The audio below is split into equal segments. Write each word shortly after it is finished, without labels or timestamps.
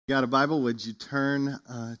Got a Bible? Would you turn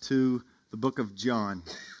to the book of John,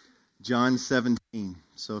 John 17.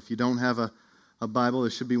 So if you don't have a Bible,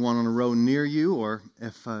 there should be one on a row near you, or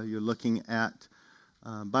if you're looking at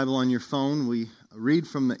Bible on your phone, we read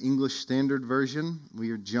from the English Standard Version.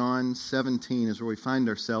 We are John 17 is where we find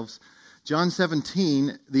ourselves. John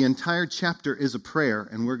 17, the entire chapter is a prayer,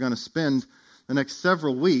 and we're going to spend the next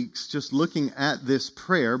several weeks just looking at this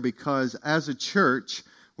prayer because as a church,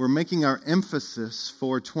 we're making our emphasis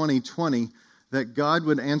for 2020 that God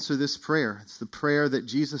would answer this prayer. It's the prayer that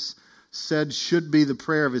Jesus said should be the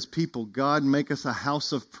prayer of his people. God, make us a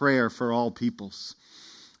house of prayer for all peoples.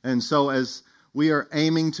 And so as we are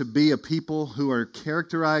aiming to be a people who are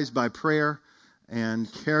characterized by prayer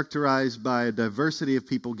and characterized by a diversity of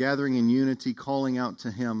people gathering in unity, calling out to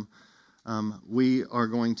him, we are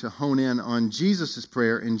going to hone in on Jesus'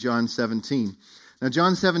 prayer in John 17. Now,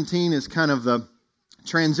 John 17 is kind of the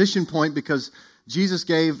transition point because Jesus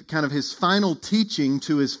gave kind of his final teaching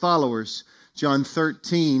to his followers, John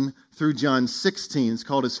 13 through John 16. It's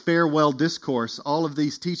called his farewell discourse, all of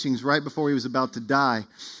these teachings right before he was about to die.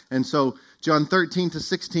 And so John 13 to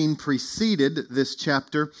 16 preceded this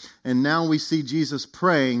chapter, and now we see Jesus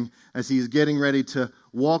praying as he's getting ready to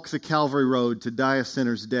walk the Calvary road to die a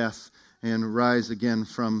sinner's death and rise again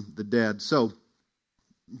from the dead. So,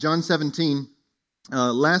 John 17,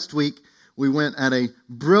 last week, we went at a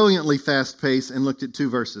brilliantly fast pace and looked at two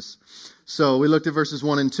verses. So we looked at verses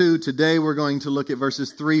 1 and 2. Today we're going to look at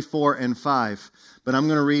verses 3, 4, and 5. But I'm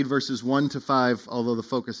going to read verses 1 to 5, although the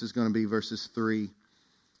focus is going to be verses 3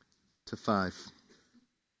 to 5.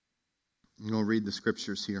 I'm going to read the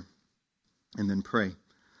scriptures here and then pray.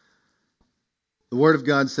 The Word of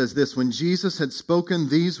God says this: When Jesus had spoken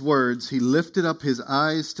these words, he lifted up his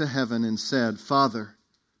eyes to heaven and said, Father,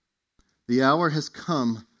 the hour has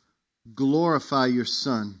come. Glorify your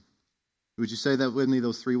Son. Would you say that with me,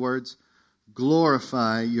 those three words?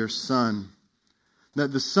 Glorify your Son.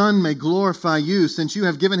 That the Son may glorify you, since you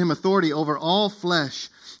have given him authority over all flesh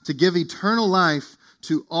to give eternal life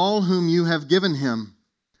to all whom you have given him.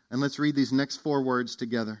 And let's read these next four words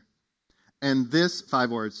together. And this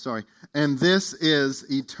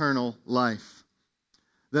is eternal life.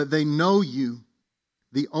 That they know you,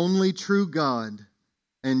 the only true God,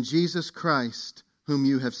 and Jesus Christ, whom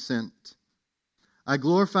you have sent. I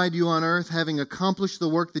glorified you on earth, having accomplished the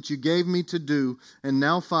work that you gave me to do. And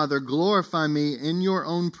now, Father, glorify me in your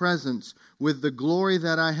own presence with the glory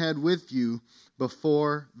that I had with you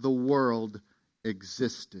before the world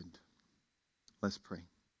existed. Let's pray.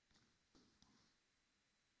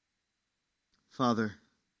 Father,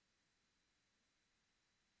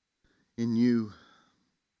 in you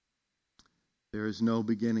there is no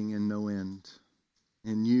beginning and no end.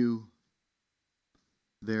 In you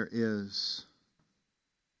there is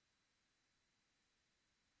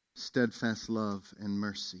steadfast love and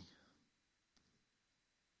mercy.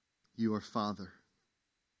 You are Father.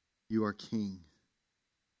 You are King.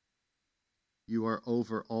 You are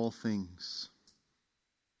over all things.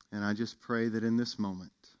 And I just pray that in this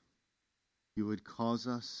moment, you would cause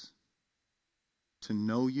us to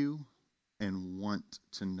know you and want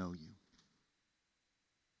to know you.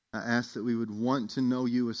 I ask that we would want to know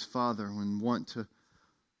you as Father and want to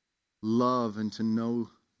love and to know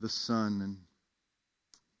the Son and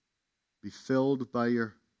be filled by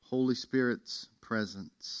your Holy Spirit's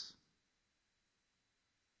presence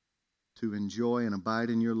to enjoy and abide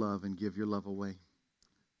in your love and give your love away.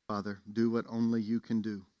 Father, do what only you can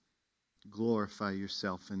do. Glorify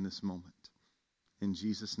yourself in this moment. In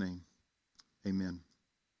Jesus' name, amen.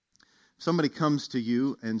 If somebody comes to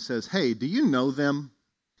you and says, hey, do you know them?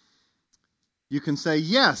 You can say,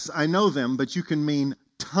 yes, I know them, but you can mean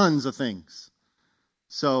tons of things.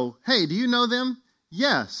 So, hey, do you know them?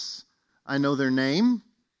 Yes, I know their name.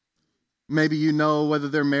 Maybe you know whether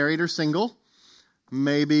they're married or single.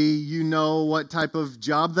 Maybe you know what type of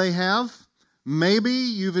job they have. Maybe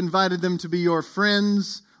you've invited them to be your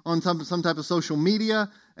friends on some type of social media,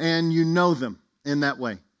 and you know them in that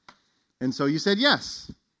way. And so you said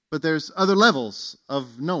yes, but there's other levels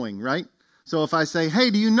of knowing, right? So if I say,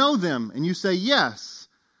 hey, do you know them? And you say yes,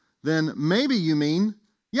 then maybe you mean,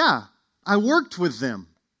 yeah, I worked with them.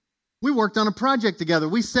 We worked on a project together.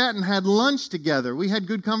 We sat and had lunch together. We had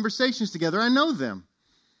good conversations together. I know them.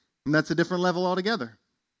 And that's a different level altogether.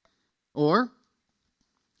 Or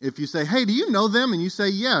if you say, hey, do you know them? And you say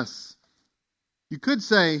yes. You could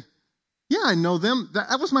say, yeah, I know them.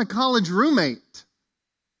 That was my college roommate.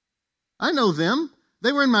 I know them.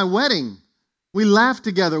 They were in my wedding. We laughed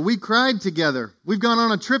together. We cried together. We've gone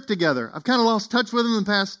on a trip together. I've kind of lost touch with them in the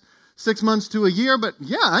past 6 months to a year, but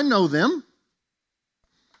yeah, I know them.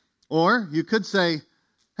 Or you could say,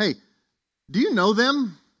 hey, do you know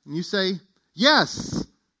them? And you say, yes,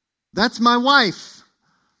 that's my wife,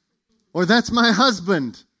 or that's my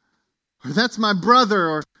husband, or that's my brother,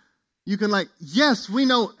 or you can yes, we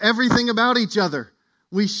know everything about each other.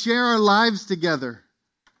 We share our lives together.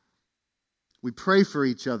 We pray for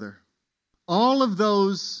each other. All of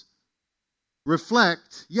those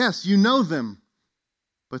reflect, yes, you know them,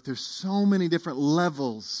 but there's so many different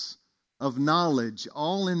levels of knowledge,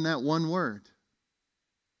 all in that one word.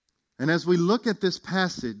 And as we look at this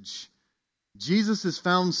passage, Jesus is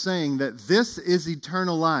found saying that this is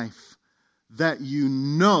eternal life, that you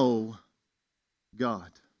know God.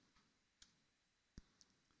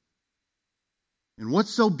 And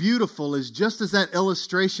what's so beautiful is just as that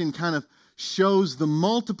illustration kind of shows the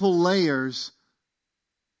multiple layers,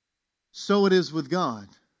 so it is with God.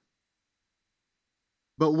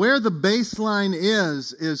 But where the baseline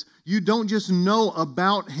is you don't just know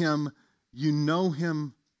about Him, you know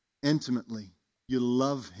Him intimately. You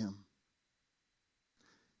love Him.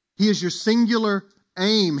 He is your singular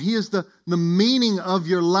aim. He is the meaning of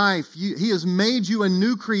your life. He has made you a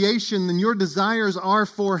new creation, and your desires are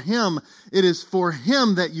for Him. It is for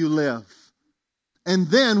Him that you live. And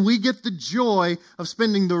then we get the joy of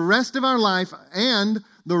spending the rest of our life and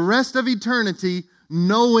the rest of eternity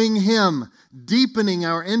knowing Him, deepening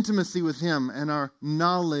our intimacy with Him and our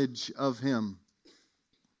knowledge of Him.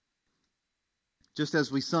 Just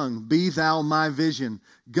as we sung, be thou my vision.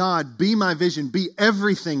 God, be my vision. Be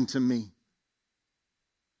everything to me.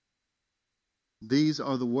 These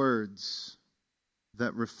are the words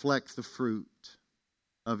that reflect the fruit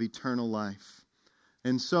of eternal life.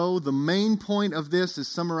 And so the main point of this is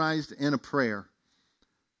summarized in a prayer.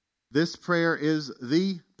 This prayer is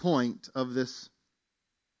the point of this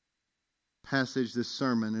passage, this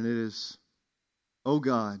sermon, and it is, O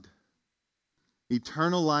God,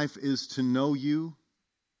 eternal life is to know you,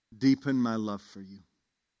 deepen my love for you.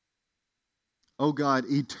 O God,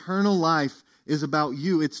 eternal life is about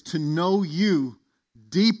you. It's to know you,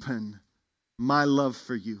 deepen my love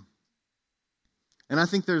for you. And I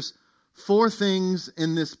think there's 4 things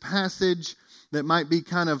in this passage that might be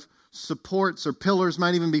kind of supports or pillars,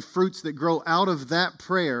 might even be fruits that grow out of that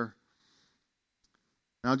prayer.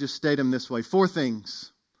 And I'll just state them this way. 4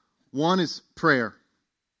 things. 1 is prayer.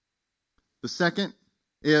 The second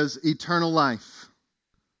is eternal life.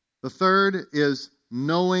 The third is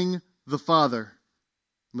knowing the Father.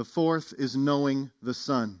 And the fourth is knowing the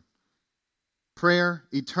Son. Prayer,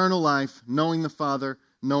 eternal life, knowing the Father,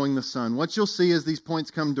 knowing the Son. What you'll see is these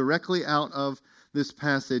points come directly out of this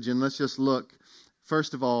passage. And let's just look,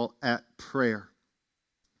 first of all, at prayer.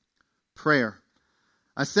 Prayer.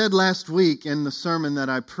 I said last week in the sermon that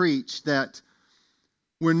I preached that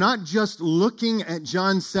we're not just looking at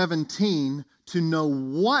John 17 to know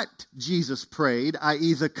what Jesus prayed,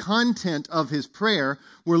 i.e. the content of His prayer.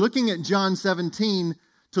 We're looking at John 17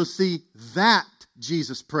 to see that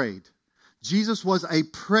Jesus prayed. Jesus was a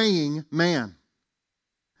praying man.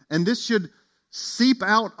 And this should seep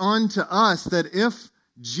out onto us that if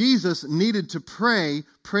Jesus needed to pray,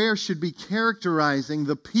 prayer should be characterizing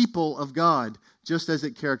the people of God, just as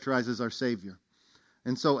it characterizes our Savior.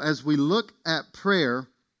 And so as we look at prayer,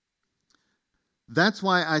 that's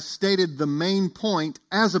why I stated the main point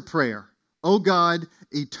as a prayer. Oh God,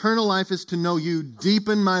 eternal life is to know you,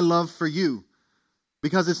 deepen my love for you.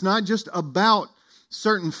 Because it's not just about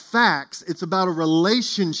certain facts, it's about a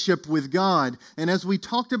relationship with God. And as we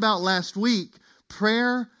talked about last week,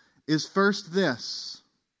 prayer is first this.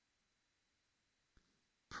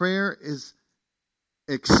 Prayer is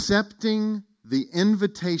accepting the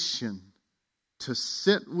invitation to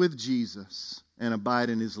sit with Jesus and abide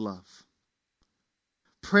in His love.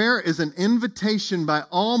 Prayer is an invitation by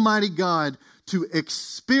Almighty God to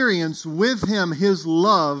experience with Him His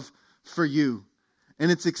love for you. And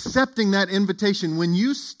it's accepting that invitation. When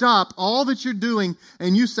you stop all that you're doing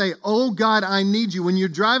and you say, oh God, I need you. When you're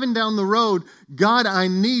driving down the road, God, I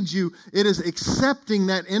need you. It is accepting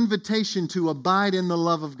that invitation to abide in the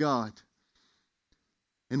love of God.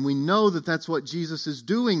 And we know that that's what Jesus is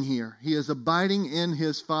doing here. He is abiding in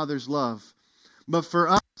His Father's love. But for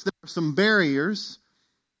us, there are some barriers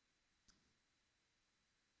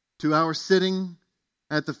to our sitting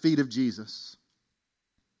at the feet of Jesus.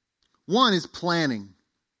 One is planning.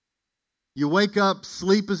 You wake up,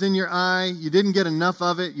 sleep is in your eye, you didn't get enough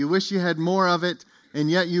of it, you wish you had more of it,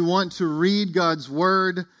 and yet you want to read God's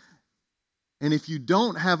Word. And if you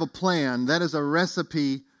don't have a plan, that is a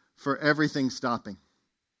recipe for everything stopping.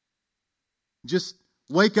 Just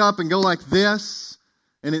wake up and go like this,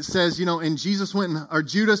 And it says, and Judas went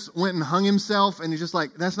and hung himself, and you're just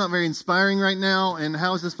like, that's not very inspiring right now, and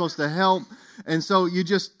how is this supposed to help? And so you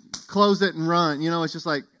just close it and run. It's just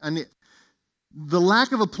like, the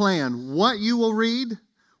lack of a plan, what you will read,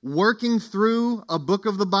 working through a book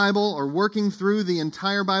of the Bible, or working through the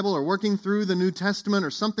entire Bible, or working through the New Testament,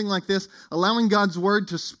 or something like this, allowing God's Word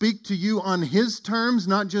to speak to you on His terms,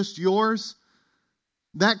 not just yours,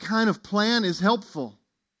 that kind of plan is helpful.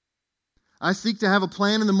 I seek to have a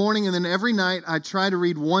plan in the morning, and then every night I try to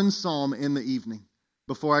read one psalm in the evening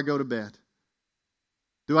before I go to bed.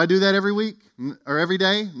 Do I do that every week or every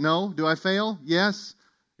day? No. Do I fail? Yes.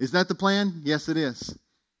 Is that the plan? Yes, it is.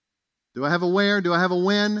 Do I have a where? Do I have a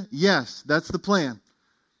when? Yes, that's the plan.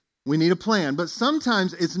 We need a plan. But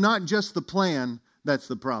sometimes it's not just the plan that's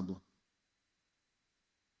the problem.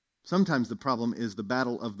 Sometimes the problem is the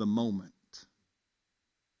battle of the moment.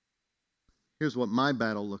 Here's what my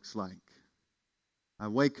battle looks like. I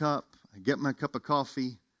wake up, I get my cup of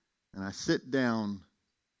coffee, and I sit down,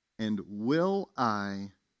 and will I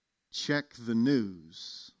check the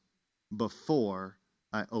news before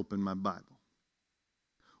I open my Bible?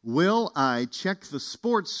 Will I check the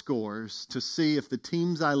sports scores to see if the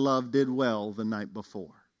teams I love did well the night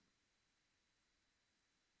before?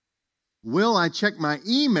 Will I check my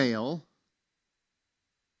email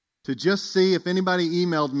to just see if anybody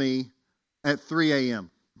emailed me at 3 a.m.?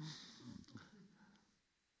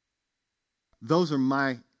 Those are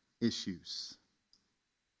my issues.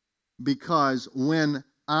 Because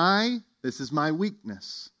this is my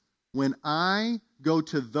weakness, when I go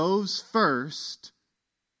to those first,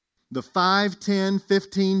 the 5, 10,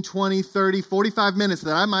 15, 20, 30, 45 minutes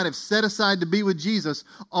that I might have set aside to be with Jesus,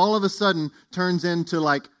 all of a sudden turns into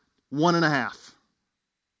like 1.5.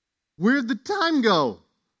 Where'd the time go?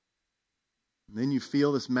 And then you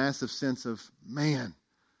feel this massive sense of, man,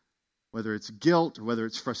 whether it's guilt or whether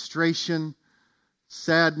it's frustration,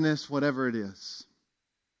 sadness, whatever it is.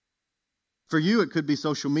 For you, it could be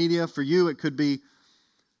social media. For you, it could be,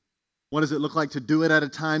 what does it look like to do it at a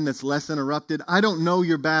time that's less interrupted? I don't know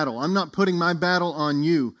your battle. I'm not putting my battle on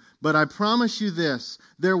you. But I promise you this,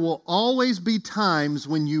 there will always be times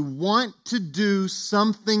when you want to do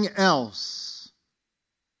something else.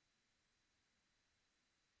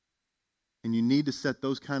 And you need to set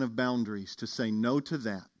those kind of boundaries to say no to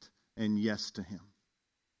that and yes to Him.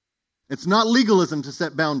 It's not legalism to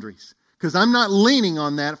set boundaries, because I'm not leaning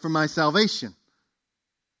on that for my salvation.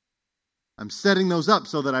 I'm setting those up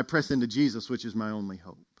so that I press into Jesus, which is my only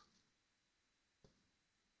hope.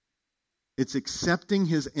 It's accepting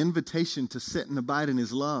His invitation to sit and abide in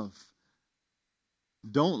His love.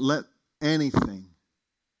 Don't let anything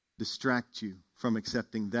distract you from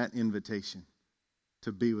accepting that invitation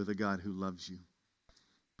to be with a God who loves you.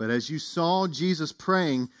 But as you saw Jesus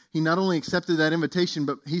praying, He not only accepted that invitation,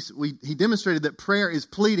 but He demonstrated that prayer is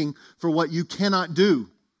pleading for what you cannot do.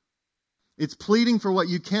 It's pleading for what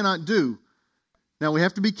you cannot do. Now we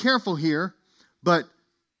have to be careful here, but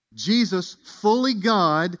Jesus, fully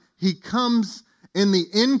God, He comes in the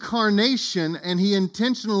incarnation and He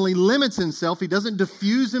intentionally limits Himself. He doesn't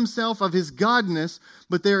diffuse Himself of His godness,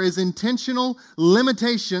 but there is intentional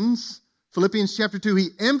limitations. Philippians chapter 2, He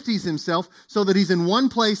empties Himself so that He's in one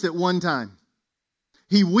place at one time.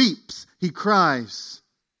 He weeps. He cries.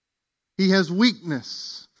 He has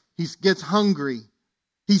weakness. He gets hungry.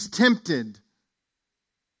 He's tempted.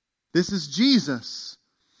 This is Jesus.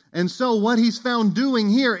 And so what He's found doing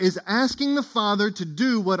here is asking the Father to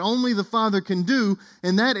do what only the Father can do,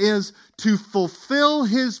 and that is to fulfill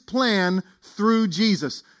His plan through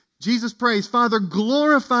Jesus. Jesus prays, Father,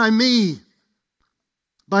 glorify me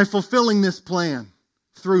by fulfilling this plan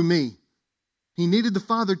through me. He needed the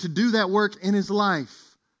Father to do that work in His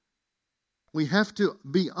life. We have to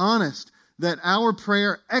be honest that our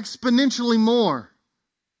prayer exponentially more.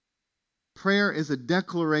 Prayer is a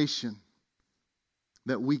declaration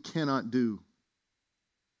that we cannot do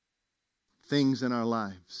things in our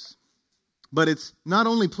lives. But it's not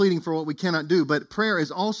only pleading for what we cannot do, but prayer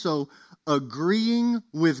is also agreeing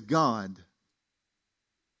with God.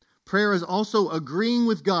 Prayer is also agreeing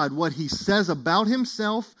with God. What He says about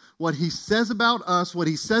Himself, what He says about us, what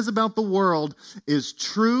He says about the world is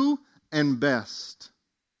true and best.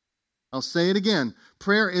 I'll say it again.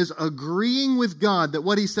 Prayer is agreeing with God that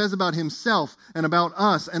what He says about Himself and about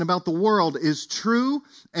us and about the world is true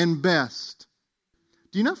and best.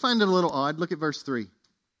 Do you not find it a little odd? Look at verse 3.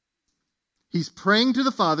 He's praying to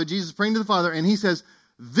the Father, Jesus is praying to the Father, and He says,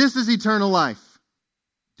 this is eternal life.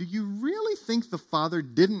 Do you really think the Father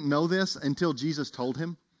didn't know this until Jesus told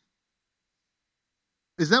Him?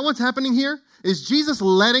 Is that what's happening here? Is Jesus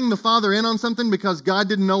letting the Father in on something because God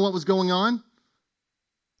didn't know what was going on?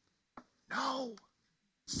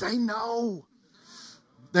 Say no.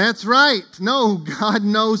 That's right. No, God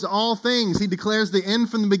knows all things. He declares the end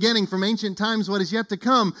from the beginning, from ancient times what is yet to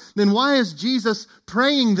come. Then why is Jesus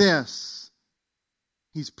praying this?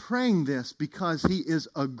 He's praying this because he is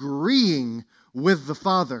agreeing with the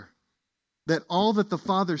Father that all that the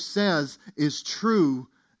Father says is true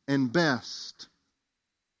and best.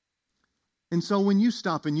 And so when you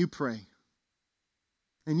stop and you pray,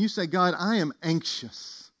 and you say, God, I am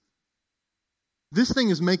anxious. This thing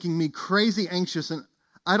is making me crazy anxious, and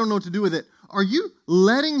I don't know what to do with it. Are you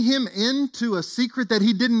letting him into a secret that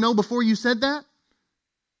he didn't know before you said that?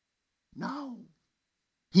 No.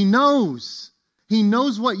 He knows. He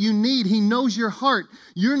knows what you need. He knows your heart.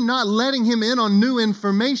 You're not letting him in on new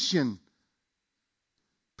information.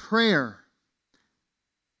 Prayer.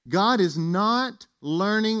 God is not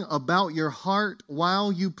learning about your heart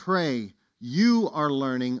while you pray. You are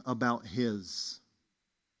learning about his.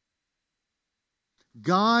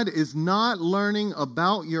 God is not learning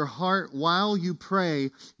about your heart while you pray.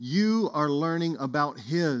 You are learning about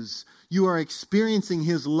his. You are experiencing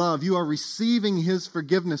his love. You are receiving his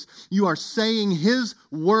forgiveness. You are saying his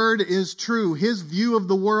word is true. His view of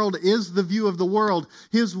the world is the view of the world.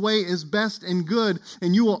 His way is best and good.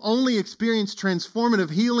 And you will only experience transformative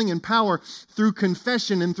healing and power through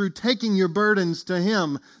confession and through taking your burdens to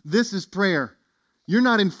him. This is prayer. You're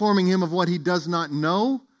not informing him of what he does not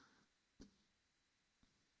know.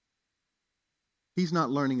 He's not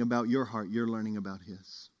learning about your heart. You're learning about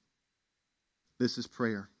his. This is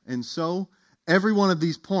prayer. And so, every one of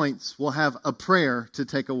these points will have a prayer to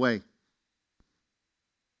take away.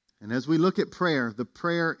 And as we look at prayer, the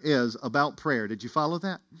prayer is about prayer. Did you follow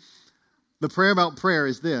that? The prayer about prayer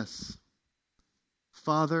is this.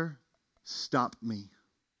 Father, stop me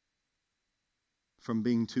from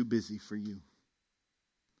being too busy for you.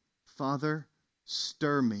 Father,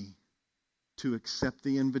 stir me to accept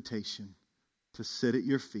the invitation to sit at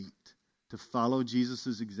your feet, to follow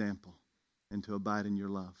Jesus' example, and to abide in your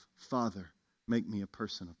love. Father, make me a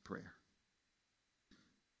person of prayer.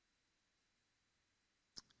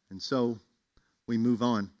 And so, we move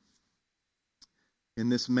on. In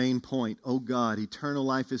this main point, oh God, eternal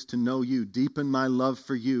life is to know you. Deepen my love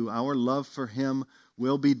for you. Our love for him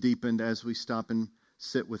will be deepened as we stop and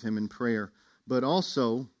sit with him in prayer. But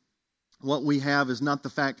also, what we have is not the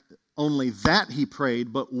fact only that he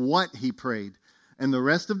prayed, but what he prayed. And the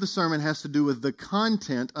rest of the sermon has to do with the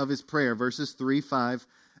content of his prayer, verses 3, 4,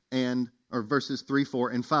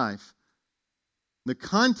 and 5. The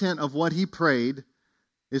content of what he prayed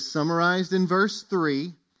is summarized in verse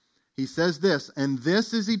 3. He says this, and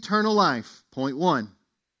this is eternal life, point 1,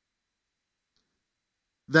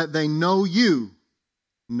 that they know you,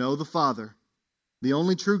 know the Father, the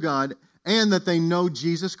only true God, and that they know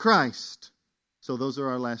Jesus Christ. So those are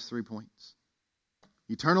our last 3 points.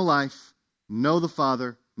 Eternal life, know the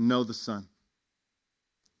Father, know the Son.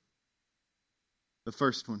 The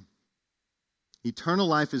first one. Eternal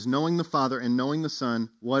life is knowing the Father and knowing the Son.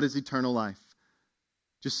 What is eternal life?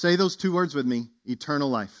 Just say those 2 words with me. Eternal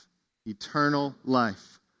life. Eternal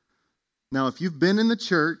life. Now, if you've been in the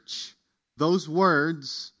church, those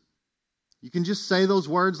words, you can just say those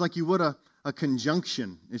words like you would a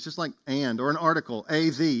conjunction. It's just like and or an article,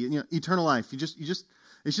 A-Z, eternal life. It's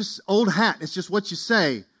just old hat. It's just what you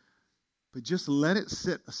say. But just let it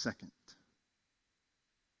sit a second.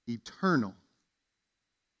 Eternal.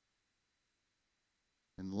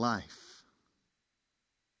 And life.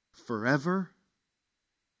 Forever.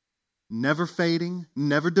 Never fading.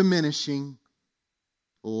 Never diminishing.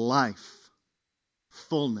 Life.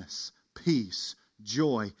 Fullness. Peace.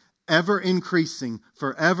 Joy. Ever increasing.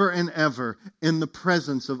 Forever and ever. In the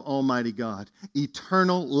presence of Almighty God.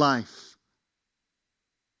 Eternal life.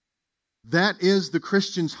 That is the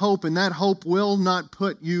Christian's hope, and that hope will not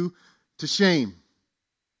put you to shame.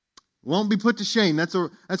 Won't be put to shame. That's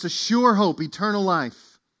a sure hope, eternal life.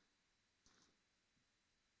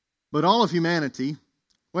 But all of humanity,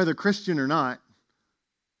 whether Christian or not,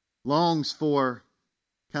 longs for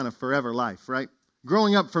kind of forever life, right?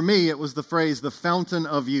 Growing up for me, it was the phrase, the fountain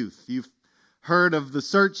of youth. You've heard of the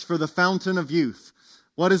search for the fountain of youth.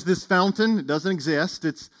 What is this fountain? It doesn't exist.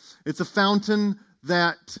 It's a fountain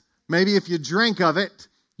that maybe if you drank of it,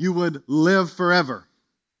 you would live forever.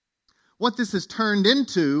 What this has turned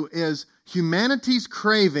into is humanity's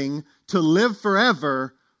craving to live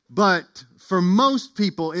forever, but for most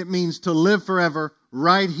people, it means to live forever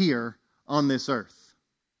right here on this earth.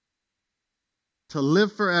 To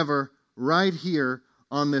live forever right here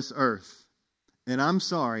on this earth. And I'm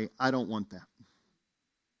sorry, I don't want that.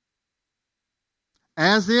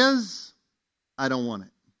 As is, I don't want it.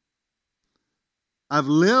 I've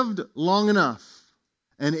lived long enough,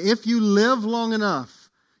 And if you live long enough,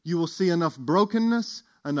 you will see enough brokenness,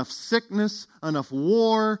 enough sickness, enough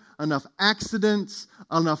war, enough accidents,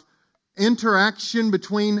 enough interaction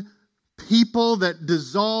between people that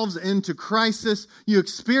dissolves into crisis. You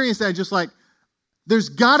experience that just like, there's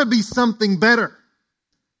got to be something better.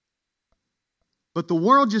 But the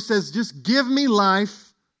world just says, just give me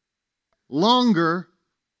life longer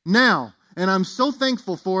now. And I'm so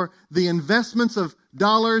thankful for the investments of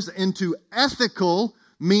dollars into ethical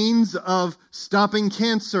means of stopping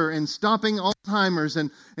cancer and stopping Alzheimer's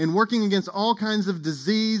and working against all kinds of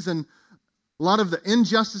disease and a lot of the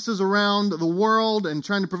injustices around the world and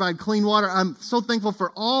trying to provide clean water. I'm so thankful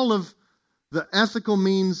for all of the ethical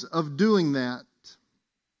means of doing that.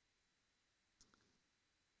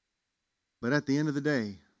 But at the end of the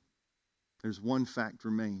day, there's one fact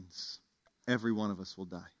remains. Every one of us will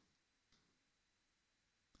die.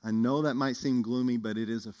 I know that might seem gloomy, but it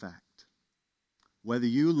is a fact. Whether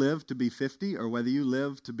you live to be 50 or whether you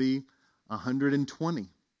live to be 120,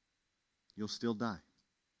 you'll still die.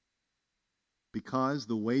 Because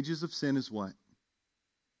the wages of sin is what?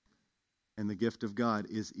 And the gift of God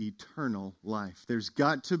is eternal life. There's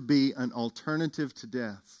got to be an alternative to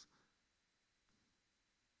death.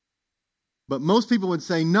 But most people would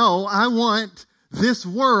say, no, I want this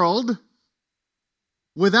world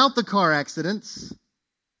without the car accidents,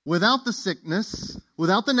 without the sickness,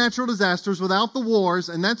 without the natural disasters, without the wars,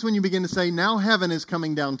 and that's when you begin to say, now heaven is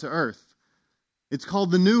coming down to earth. It's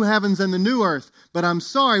called the new heavens and the new earth. But I'm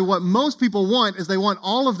sorry, what most people want is they want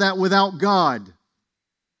all of that without God.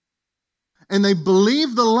 And they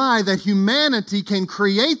believe the lie that humanity can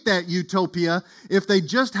create that utopia if they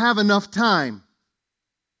just have enough time.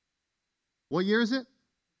 What year is it?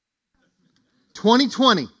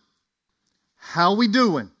 2020. How we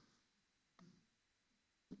doing?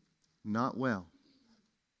 Not well.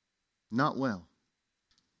 Not well.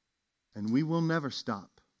 And we will never stop.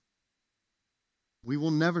 We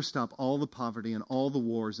will never stop all the poverty and all the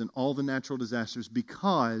wars and all the natural disasters,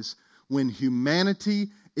 because when humanity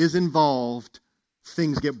is involved,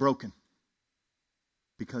 things get broken.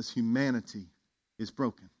 Because humanity is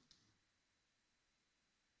broken.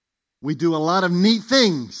 We do a lot of neat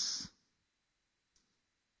things,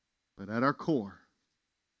 but at our core,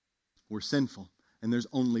 we're sinful. And there's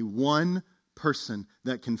only one person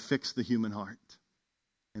that can fix the human heart,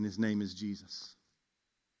 and his name is Jesus.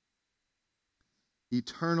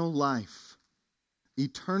 Eternal life.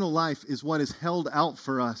 Eternal life is what is held out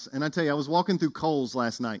for us. And I tell you, I was walking through Kohl's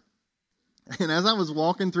last night. And as I was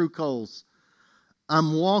walking through Kohl's,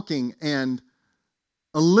 I'm walking and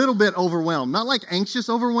a little bit overwhelmed. Not like anxious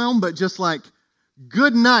overwhelmed, but just like,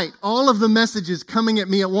 good night. All of the messages coming at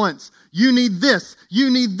me at once. You need this. You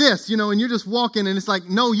need this. And you're just walking and it's like,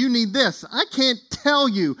 no, you need this. I can't tell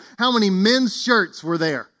you how many men's shirts were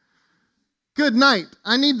there. Good night.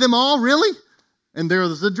 I need them all, really? And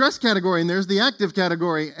there's the dress category, and there's the active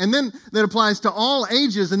category. And then that applies to all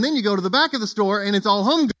ages. And then you go to the back of the store, and it's all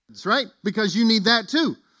home goods, right? Because you need that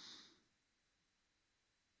too.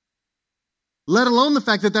 Let alone the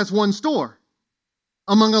fact that that's one store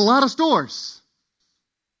among a lot of stores.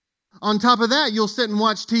 On top of that, you'll sit and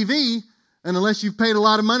watch TV, and unless you've paid a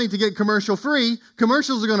lot of money to get commercial free,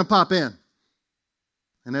 commercials are going to pop in.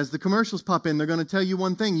 And as the commercials pop in, they're going to tell you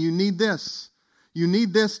one thing. You need this. You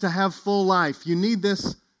need this to have full life. You need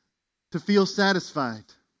this to feel satisfied.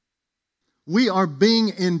 We are being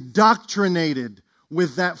indoctrinated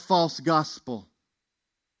with that false gospel.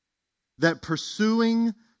 That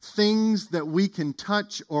pursuing things that we can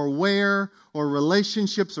touch or wear, or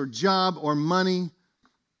relationships or job or money,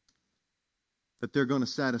 that they're going to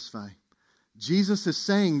satisfy. Jesus is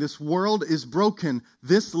saying this world is broken.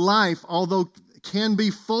 This life, although can be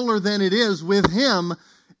fuller than it is with Him,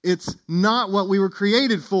 it's not what we were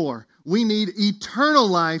created for. We need eternal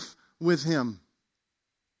life with Him.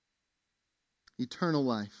 Eternal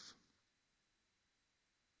life.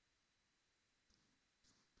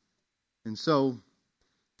 And so,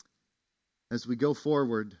 as we go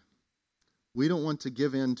forward, we don't want to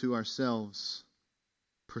give in to ourselves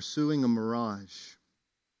pursuing a mirage.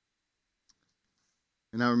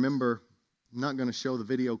 And I remember, I'm not going to show the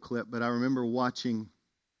video clip, but I remember watching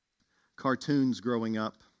cartoons growing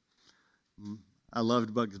up. I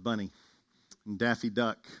loved Bugs Bunny and Daffy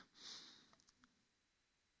Duck.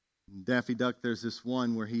 Daffy Duck, there's this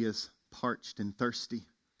one where he is parched and thirsty.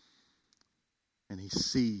 And he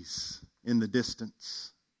sees in the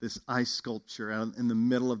distance this ice sculpture out in the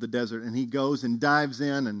middle of the desert. And he goes and dives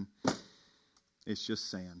in, and it's just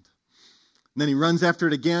sand. And then he runs after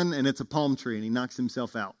it again, and it's a palm tree, and he knocks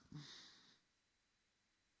himself out.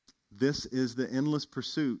 this is the endless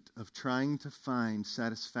pursuit of trying to find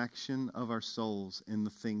satisfaction of our souls in the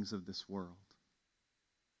things of this world.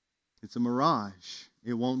 It's a mirage.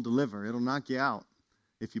 It won't deliver. It'll knock you out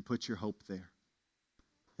if you put your hope there.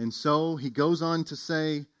 And so he goes on to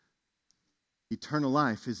say, eternal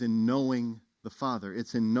life is in knowing the Father.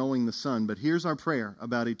 It's in knowing the Son. But here's our prayer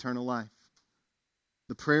about eternal life.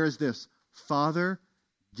 The prayer is this: Father,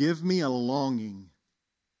 give me a longing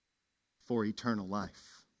for eternal life.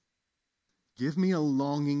 Give me a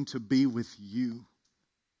longing to be with you.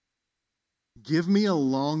 Give me a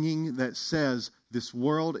longing that says, this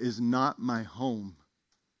world is not my home.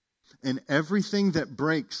 And everything that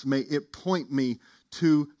breaks, may it point me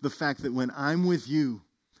to the fact that when I'm with you,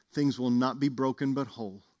 things will not be broken but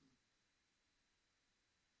whole.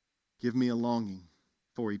 Give me a longing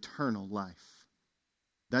for eternal life.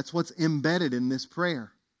 That's what's embedded in this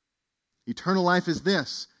prayer. Eternal life is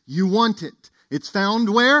this. You want it. It's found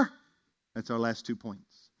where? That's our last 2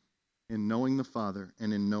 points. In knowing the Father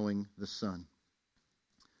and in knowing the Son.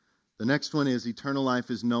 The next one is eternal life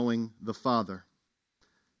is knowing the Father.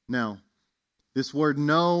 Now, this word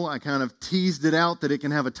know, I kind of teased it out that it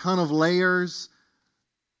can have a ton of layers.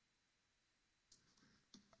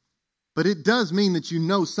 But it does mean that you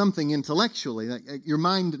know something intellectually. That your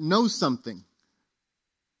mind knows something.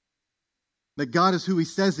 That God is who He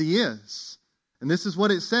says He is. And this is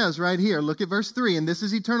what it says right here. Look at verse 3. And this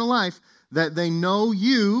is eternal life, that they know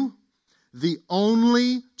you, the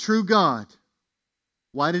only true God.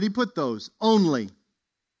 Why did He put those? Only.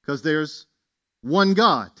 Because there's one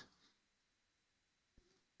God.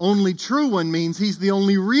 Only true one means He's the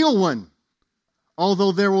only real one.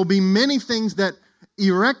 Although there will be many things that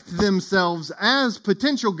erect themselves as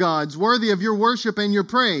potential gods worthy of your worship and your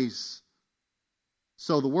praise.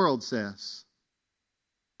 So the world says.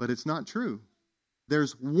 But it's not true.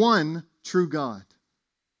 There's one true God.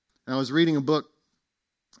 And I was reading a book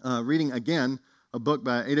by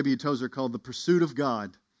A.W. Tozer called The Pursuit of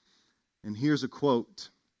God. And here's a quote.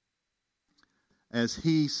 As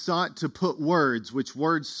he sought to put words, which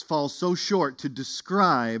words fall so short, to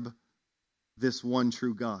describe this one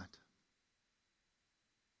true God.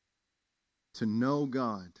 To know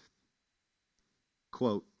God.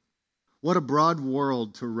 Quote, what a broad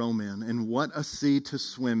world to roam in, and what a sea to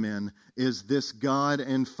swim in is this God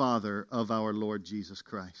and Father of our Lord Jesus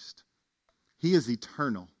Christ. He is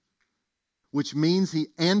eternal, which means He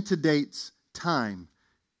antedates time,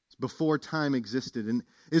 before time existed, and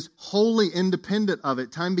is wholly independent of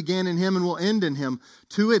it. Time began in Him and will end in Him.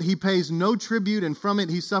 To it He pays no tribute, and from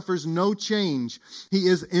it He suffers no change. He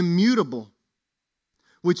is immutable,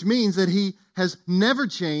 which means that He has never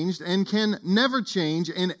changed and can never change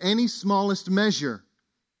in any smallest measure.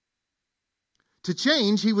 To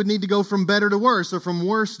change, He would need to go from better to worse or from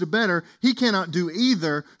worse to better. He cannot do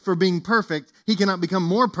either for being perfect. He cannot become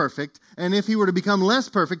more perfect. And if He were to become less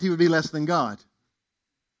perfect, He would be less than God.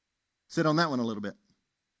 Sit on that one a little bit.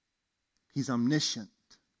 He's omniscient,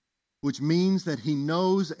 which means that He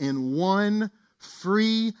knows in one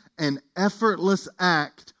free and effortless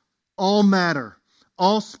act all matter,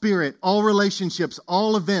 all spirit, all relationships,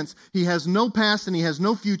 all events. He has no past and He has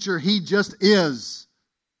no future. He just is.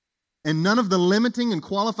 And none of the limiting and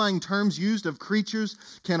qualifying terms used of creatures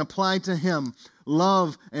can apply to Him.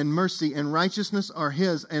 Love and mercy and righteousness are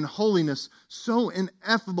His, and holiness so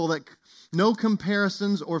ineffable that no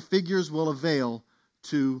comparisons or figures will avail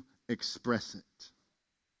to express it.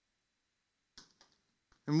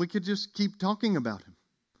 And we could just keep talking about Him.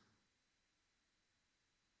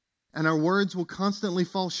 And our words will constantly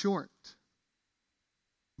fall short.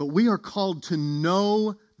 But we are called to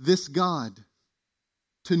know this God.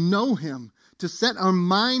 To know Him, to set our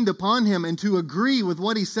mind upon Him, and to agree with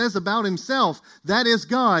what He says about Himself. That is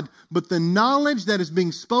God. But the knowledge that is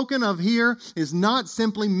being spoken of here is not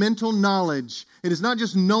simply mental knowledge. It is not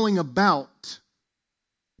just knowing about.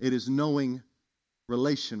 It is knowing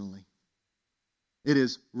relationally. It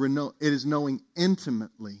is knowing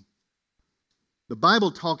intimately. The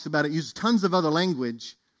Bible talks about it, uses tons of other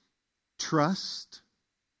language. Trust,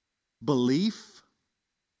 belief,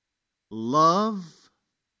 love.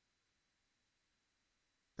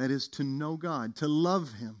 That is to know God, to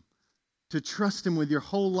love Him, to trust Him with your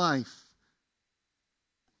whole life.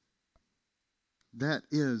 That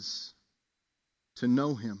is to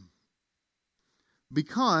know Him.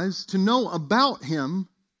 Because to know about Him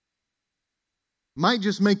might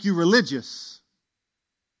just make you religious,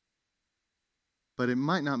 but it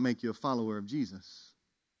might not make you a follower of Jesus.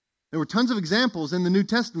 There were tons of examples in the New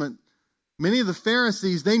Testament. Many of the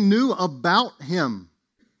Pharisees, they knew about Him.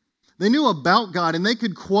 They knew about God, and they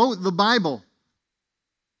could quote the Bible.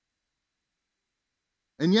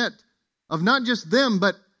 And yet, of not just them,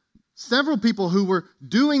 but several people who were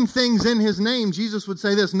doing things in His name, Jesus would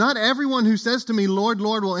say this, "Not everyone who says to me, 'Lord,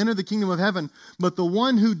 Lord,' will enter the kingdom of heaven, but the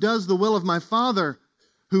one who does the will of my Father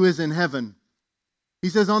who is in heaven." He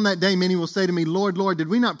says, "On that day many will say to me, 'Lord, Lord, did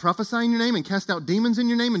we not prophesy in your name and cast out demons in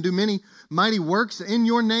your name and do many mighty works in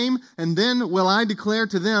your name?' And then will I declare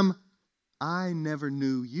to them, 'I never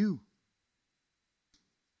knew you.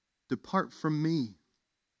 Depart from me,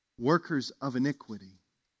 workers of iniquity.'"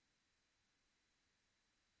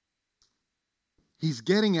 He's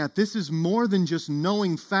getting at this is more than just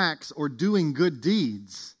knowing facts or doing good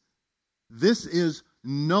deeds. This is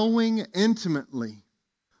knowing intimately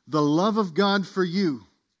the love of God for you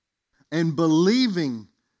and believing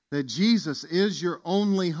that Jesus is your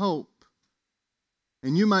only hope.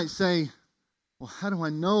 And you might say, "Well, how do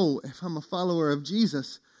I know if I'm a follower of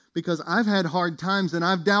Jesus? Because I've had hard times and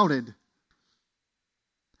I've doubted.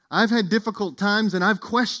 I've had difficult times and I've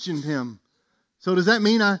questioned Him. So does that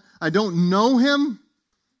mean I don't know Him?"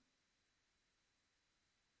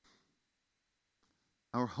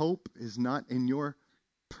 Our hope is not in your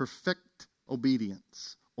perfect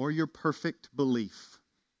obedience or your perfect belief.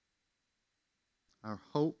 Our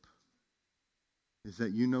hope is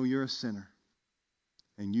that you know you're a sinner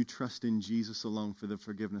and you trust in Jesus alone for the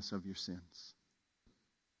forgiveness of your sins.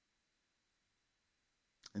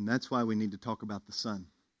 And that's why we need to talk about the Son.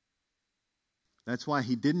 That's why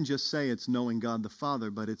He didn't just say it's knowing God the Father,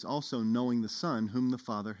 but it's also knowing the Son whom the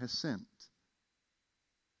Father has sent.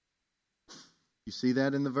 You see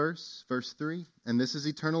that in the verse 3? "And this is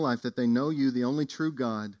eternal life, that they know you, the only true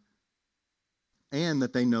God, and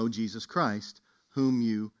that they know Jesus Christ, whom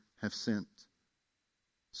you have sent."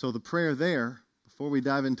 So the prayer there, before we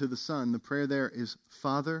dive into the Son, the prayer there is,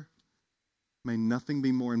 "Father, may nothing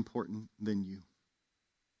be more important than you.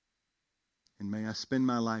 And may I spend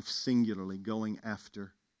my life singularly going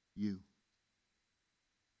after you."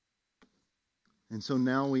 And so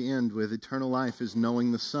now we end with eternal life is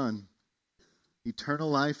knowing the Son. Eternal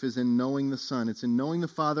life is in knowing the Son. It's in knowing the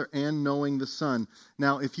Father and knowing the Son.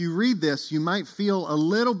 Now, if you read this, you might feel a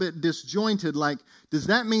little bit disjointed, like, does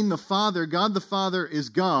that mean the Father, God the Father, is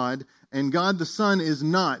God, and God the Son is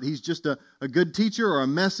not? He's just a good teacher or a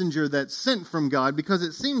messenger that's sent from God, because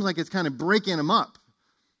it seems like it's kind of breaking Him up.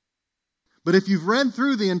 But if you've read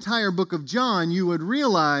through the entire book of John, you would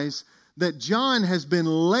realize that John has been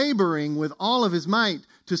laboring with all of his might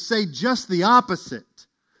to say just the opposite,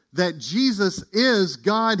 that Jesus is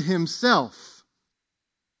God Himself.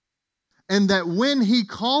 And that when He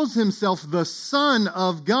calls Himself the Son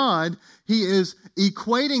of God, He is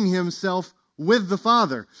equating Himself with the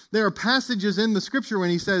Father. There are passages in the Scripture when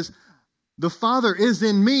He says, "The Father is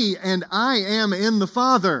in me and I am in the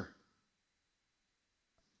Father."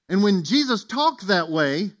 And when Jesus talked that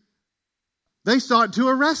way, they sought to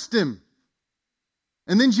arrest Him.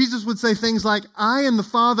 And then Jesus would say things like, "I and the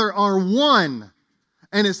Father are one."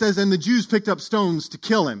 And it says, and the Jews picked up stones to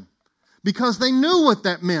kill Him, because they knew what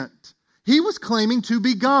that meant. He was claiming to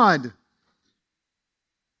be God.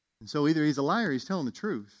 And so either He's a liar or He's telling the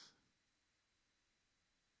truth.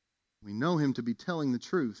 We know Him to be telling the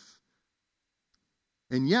truth.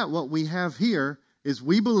 And yet what we have here is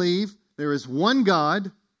we believe there is one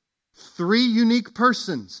God, three unique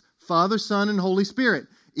persons, Father, Son, and Holy Spirit,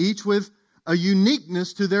 each with a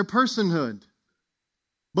uniqueness to their personhood.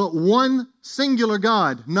 But one singular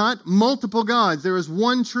God, not multiple gods. There is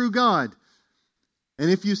one true God. And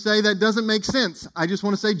if you say that doesn't make sense, I just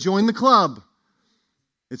want to say join the club.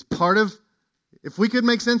 It's part of, if we could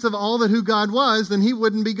make sense of all that who God was, then He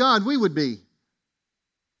wouldn't be God, we would be.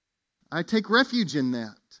 I take refuge in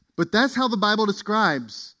that. But that's how the Bible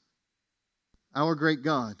describes our great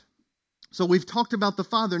God. So we've talked about the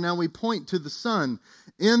Father, now we point to the Son.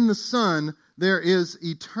 In the Son, there is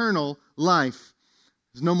eternal life.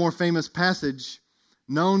 There's no more famous passage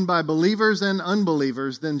known by believers and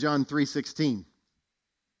unbelievers than John 3:16.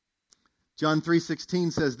 John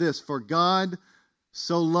 3:16 says this, "For God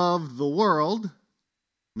so loved the world,"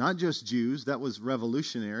 not just Jews, that was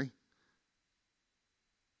revolutionary,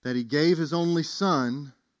 "that He gave His only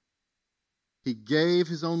Son, He gave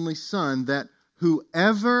His only Son, that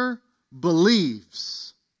whoever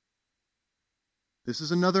believes," this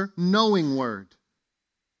is another knowing word,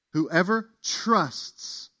 whoever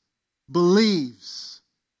trusts, believes,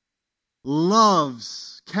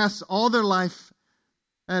 loves, casts all their life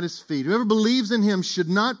at His feet. Whoever believes in Him should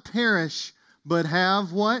not perish, but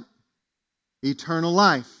have what? Eternal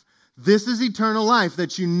life. This is eternal life,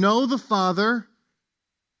 that you know the Father,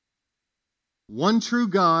 one true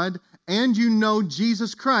God, and you know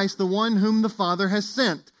Jesus Christ, the one whom the Father has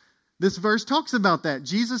sent. This verse talks about that.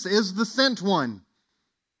 Jesus is the sent one.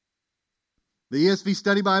 The ESV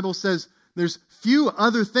Study Bible says there's few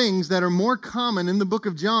other things that are more common in the book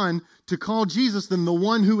of John to call Jesus than the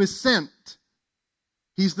one who is sent.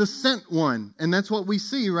 He's the sent one. And that's what we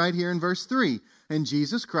see right here in verse 3. And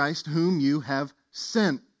Jesus Christ, whom you have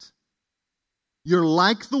sent. You're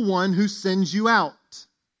like the one who sends you out.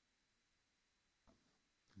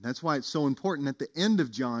 That's why it's so important at the end of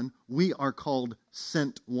John, we are called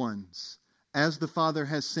sent ones. As the Father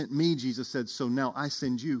has sent me, Jesus said, so now I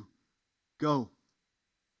send you. Go.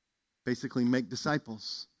 Basically, make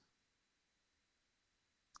disciples.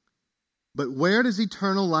 But where does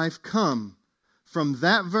eternal life come? From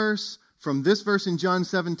that verse, from this verse in John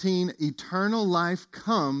 17, eternal life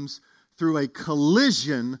comes through a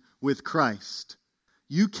collision with Christ.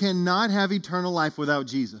 You cannot have eternal life without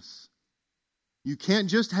Jesus. You can't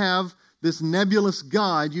just have this nebulous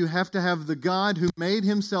God. You have to have the God who made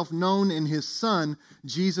himself known in his Son,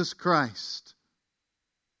 Jesus Christ,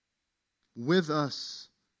 with us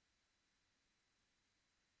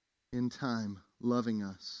in time, loving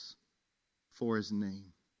us for his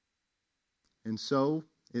name. And so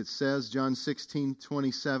it says, John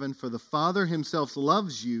 16:27, for the Father himself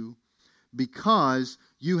loves you because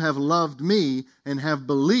you have loved me and have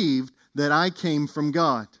believed that I came from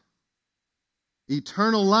God.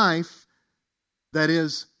 Eternal life, that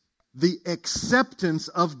is the acceptance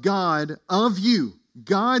of God of you.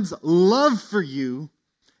 God's love for you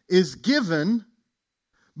is given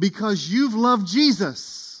because you've loved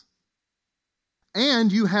Jesus.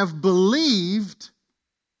 And you have believed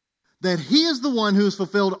that he is the one who has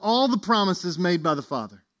fulfilled all the promises made by the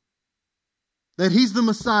Father. That he's the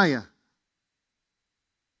Messiah.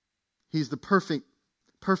 He's the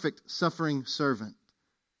perfect suffering servant.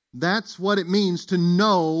 That's what it means to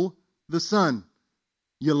know the Son.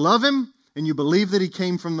 You love him and you believe that he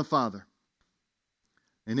came from the Father.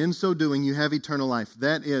 And in so doing, you have eternal life.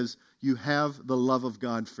 That is, you have the love of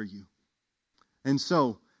God for you. And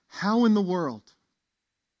so, how in the world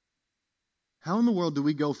do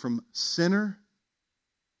we go from sinner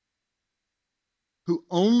who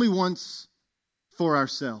only wants for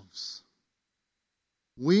ourselves?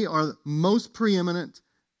 We are most preeminent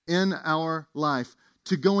in our life,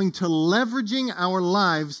 to going to leveraging our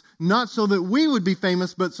lives, not so that we would be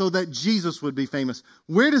famous, but so that Jesus would be famous.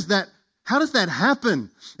 How does that happen?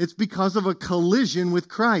 It's because of a collision with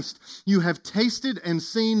Christ. You have tasted and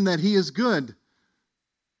seen that he is good.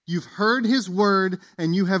 You've heard his word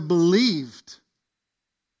and you have believed.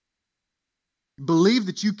 Believe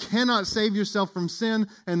that you cannot save yourself from sin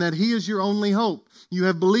and that he is your only hope. You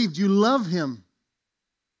have believed. You love him.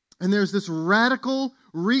 And there's this radical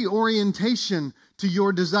reorientation to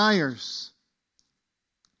your desires.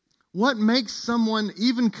 What makes someone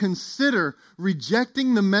even consider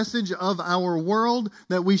rejecting the message of our world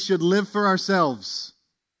that we should live for ourselves?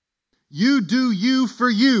 You do you for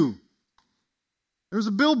you. There's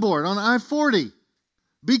a billboard on I-40.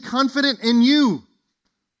 Be confident in you.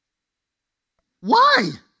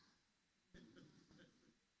 Why?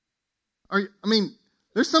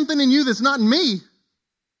 There's something in you that's not in me.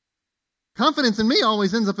 Confidence in me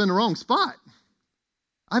always ends up in the wrong spot.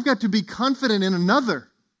 I've got to be confident in another.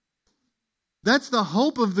 That's the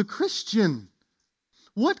hope of the Christian.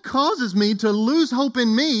 What causes me to lose hope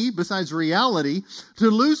in me, besides reality, to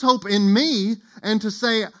lose hope in me and to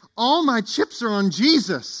say, all my chips are on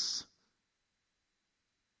Jesus?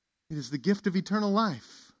 It is the gift of eternal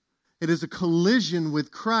life. It is a collision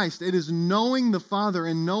with Christ. It is knowing the Father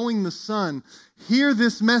and knowing the Son. Hear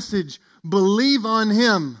this message. Believe on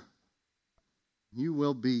him. You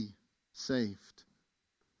will be saved.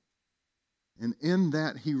 And in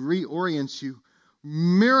that, he reorients you.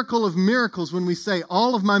 Miracle of miracles when we say,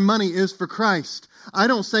 all of my money is for Christ. I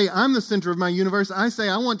don't say I'm the center of my universe. I say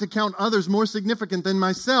I want to count others more significant than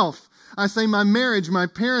myself. I say my marriage, my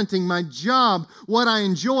parenting, my job, what I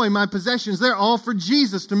enjoy, my possessions, they're all for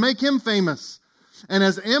Jesus to make him famous. And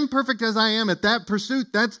as imperfect as I am at that pursuit,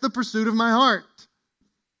 that's the pursuit of my heart.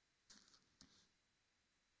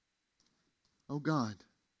 Oh God,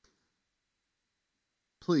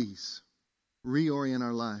 please reorient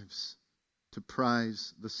our lives to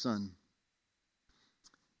prize the Son.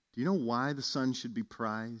 Do you know why the Son should be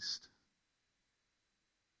prized?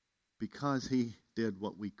 Because he did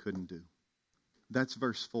what we couldn't do. That's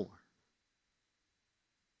verse 4.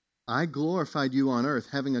 I glorified you on earth,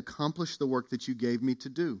 having accomplished the work that you gave me to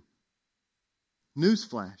do.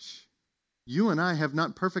 Newsflash. You and I have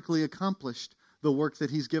not perfectly accomplished the work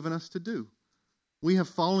that he's given us to do. We have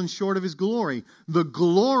fallen short of His glory. The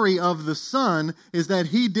glory of the Son is that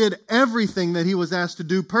He did everything that He was asked to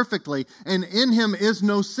do perfectly, and in Him is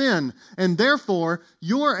no sin. And therefore,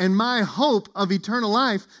 your and my hope of eternal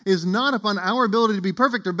life is not upon our ability to be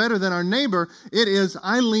perfect or better than our neighbor. It is,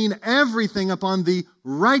 I lean everything upon the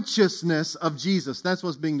righteousness of Jesus. That's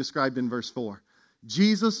what's being described in verse 4.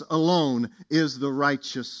 Jesus alone is the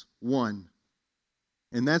righteous one.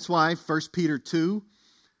 And that's why 1 Peter 2,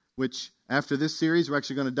 which after this series, we're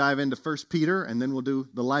actually going to dive into 1 Peter, and then we'll do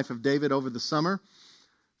the life of David over the summer.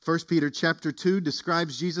 1 Peter chapter 2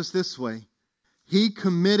 describes Jesus this way. He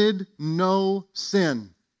committed no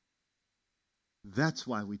sin. That's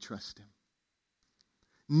why we trust Him.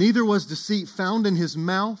 Neither was deceit found in His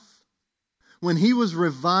mouth. When He was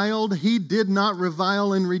reviled, He did not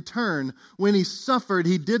revile in return. When He suffered,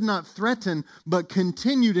 He did not threaten, but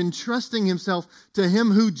continued entrusting Himself to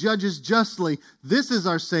Him who judges justly. This is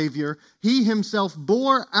our Savior. He Himself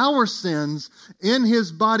bore our sins in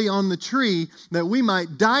His body on the tree, that we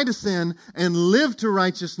might die to sin and live to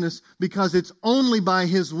righteousness, because it's only by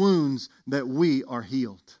His wounds that we are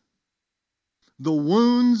healed. The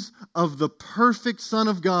wounds of the perfect Son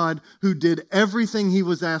of God who did everything He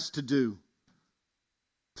was asked to do,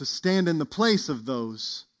 to stand in the place of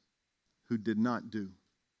those who did not do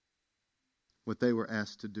what they were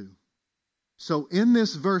asked to do. So in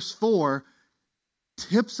this verse 4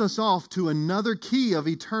 tips us off to another key of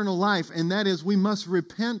eternal life, and that is we must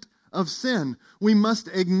repent of sin. We must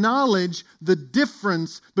acknowledge the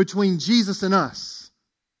difference between Jesus and us.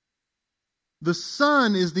 The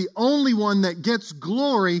Son is the only one that gets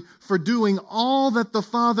glory for doing all that the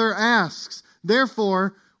Father asks.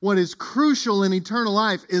 Therefore, what is crucial in eternal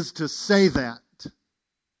life is to say that.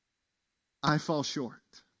 I fall short.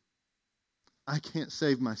 I can't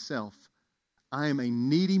save myself. I am a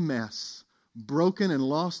needy mess, broken and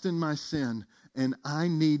lost in my sin, and I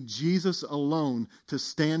need Jesus alone to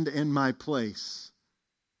stand in my place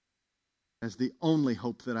as the only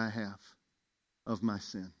hope that I have of my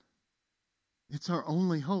sin. It's our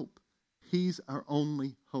only hope. He's our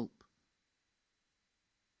only hope.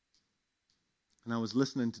 And I was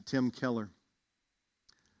listening to Tim Keller,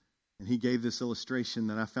 and he gave this illustration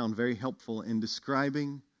that I found very helpful in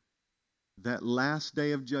describing that last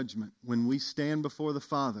day of judgment when we stand before the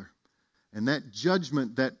Father, and that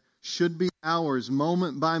judgment that should be ours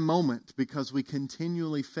moment by moment because we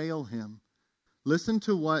continually fail Him. Listen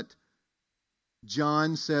to what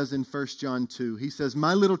John says in 1 John 2. He says,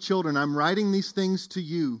 "My little children, I'm writing these things to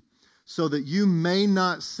you so that you may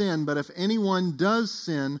not sin. But if anyone does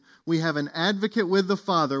sin, we have an advocate with the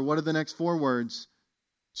Father." What are the next 4 words?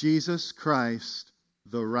 Jesus Christ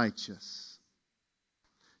the righteous.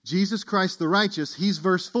 Jesus Christ the righteous, He's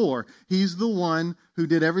verse 4. He's the one who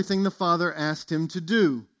did everything the Father asked Him to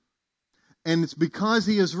do. And it's because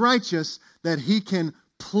He is righteous that He can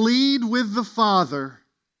plead with the Father,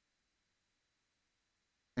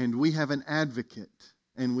 and we have an advocate,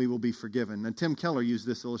 and we will be forgiven. And Tim Keller used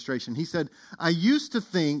this illustration. He said, I used to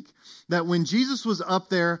think that when Jesus was up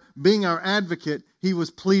there being our advocate, He was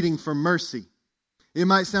pleading for mercy. It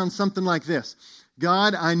might sound something like this.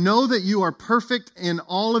 God, I know that you are perfect in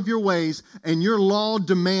all of your ways, and your law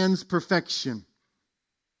demands perfection.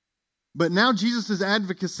 But now Jesus'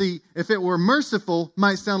 advocacy, if it were merciful,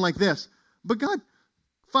 might sound like this. But God,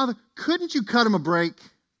 Father, couldn't you cut them a break?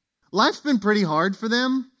 Life's been pretty hard for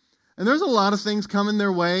them, and there's a lot of things coming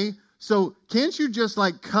their way. So can't you just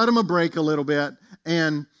cut them a break a little bit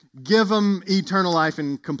and give them eternal life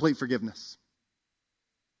and complete forgiveness?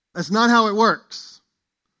 That's not how it works.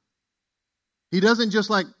 He doesn't just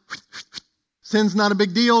sin's not a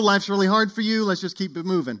big deal, life's really hard for you, let's just keep it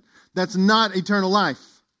moving. That's not eternal life.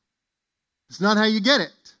 It's not how you get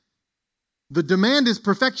it. The demand is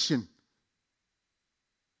perfection.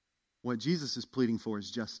 What Jesus is pleading for is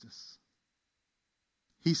justice.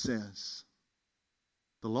 He says,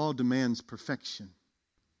 the law demands perfection,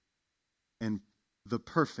 and the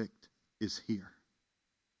perfect is here.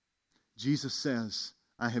 Jesus says,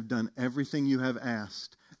 I have done everything you have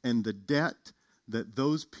asked, and the debt that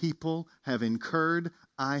those people have incurred,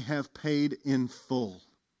 I have paid in full.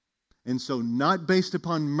 And so not based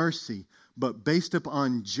upon mercy, but based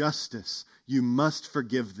upon justice, you must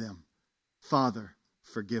forgive them. Father,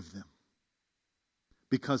 forgive them.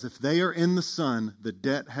 Because if they are in the Son, the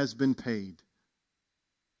debt has been paid.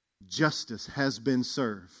 Justice has been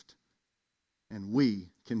served. And we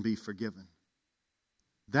can be forgiven.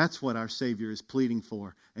 That's what our Savior is pleading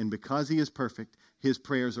for. And because He is perfect, His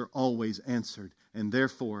prayers are always answered. And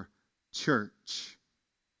therefore, church,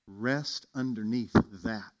 rest underneath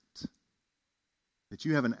that. that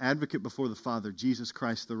you have an advocate before the Father, Jesus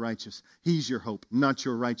Christ the righteous. He's your hope, not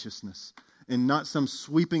your righteousness, and not some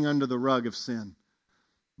sweeping under the rug of sin,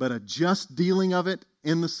 but a just dealing of it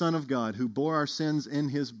in the Son of God, who bore our sins in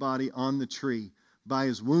his body on the tree. By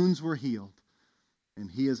his wounds we're healed, and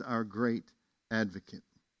he is our great advocate.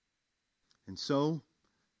 And so,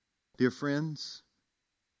 dear friends,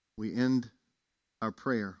 we end our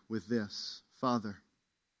prayer with this. Father,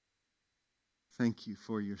 thank you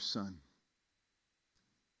for your Son,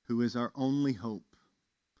 who is our only hope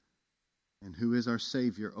and who is our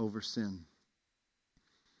Savior over sin.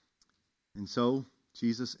 And so,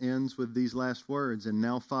 Jesus ends with these last words, and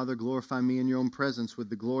now, Father, glorify me in your own presence with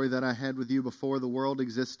the glory that I had with you before the world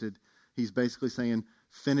existed. He's basically saying,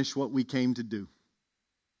 finish what we came to do.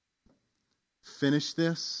 Finish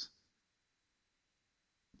this.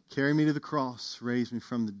 Carry me to the cross, raise me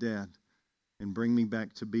from the dead, and bring me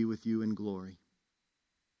back to be with you in glory.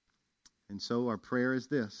 And so our prayer is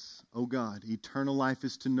this: O God, eternal life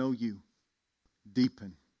is to know you.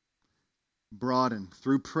 Deepen, broaden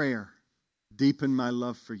through prayer, deepen my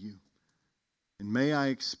love for you. And may I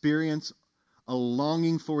experience a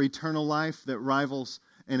longing for eternal life that rivals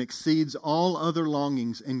and exceeds all other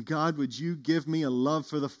longings. And God, would you give me a love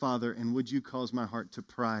for the Father, and would you cause my heart to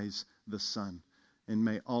prize the Son? And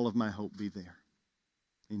may all of my hope be there.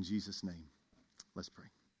 In Jesus' name, let's pray.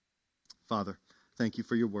 Father, thank you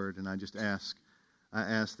for your word, and I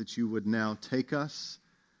ask that you would now take us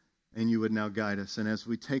and you would now guide us. And as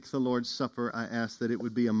we take the Lord's Supper, I ask that it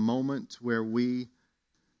would be a moment where we,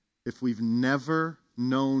 if we've never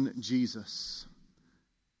known Jesus,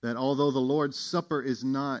 that although the Lord's Supper is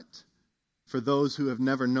not for those who have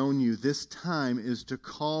never known you, this time is to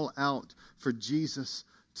call out for Jesus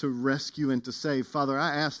to rescue and to save. Father,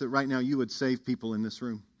 I ask that right now you would save people in this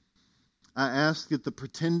room. I ask that the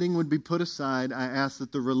pretending would be put aside. I ask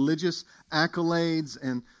that the religious accolades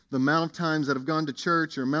and the amount of times that I've gone to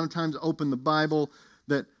church or amount of times opened the Bible,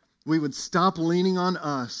 that we would stop leaning on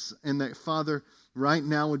us, and that, Father, right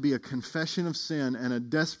now would be a confession of sin and a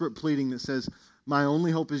desperate pleading that says, my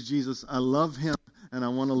only hope is Jesus. I love him and I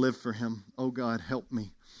want to live for him. Oh God, help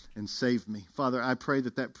me and save me. Father, I pray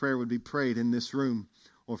that that prayer would be prayed in this room,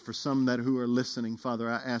 or for some who are listening. Father,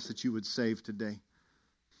 I ask that you would save today.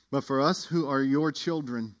 But for us who are your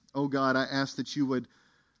children, oh God, I ask that you would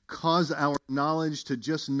cause our knowledge to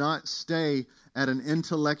just not stay at an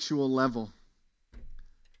intellectual level.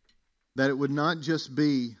 That it would not just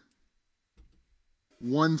be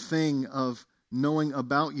one thing of knowing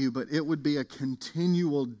about you, but it would be a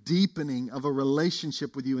continual deepening of a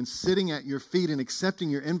relationship with you, and sitting at your feet and accepting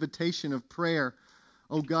your invitation of prayer,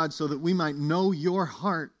 oh God, so that we might know your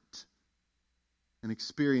heart and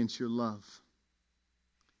experience your love.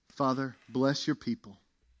 Father, bless your people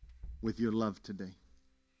with your love today.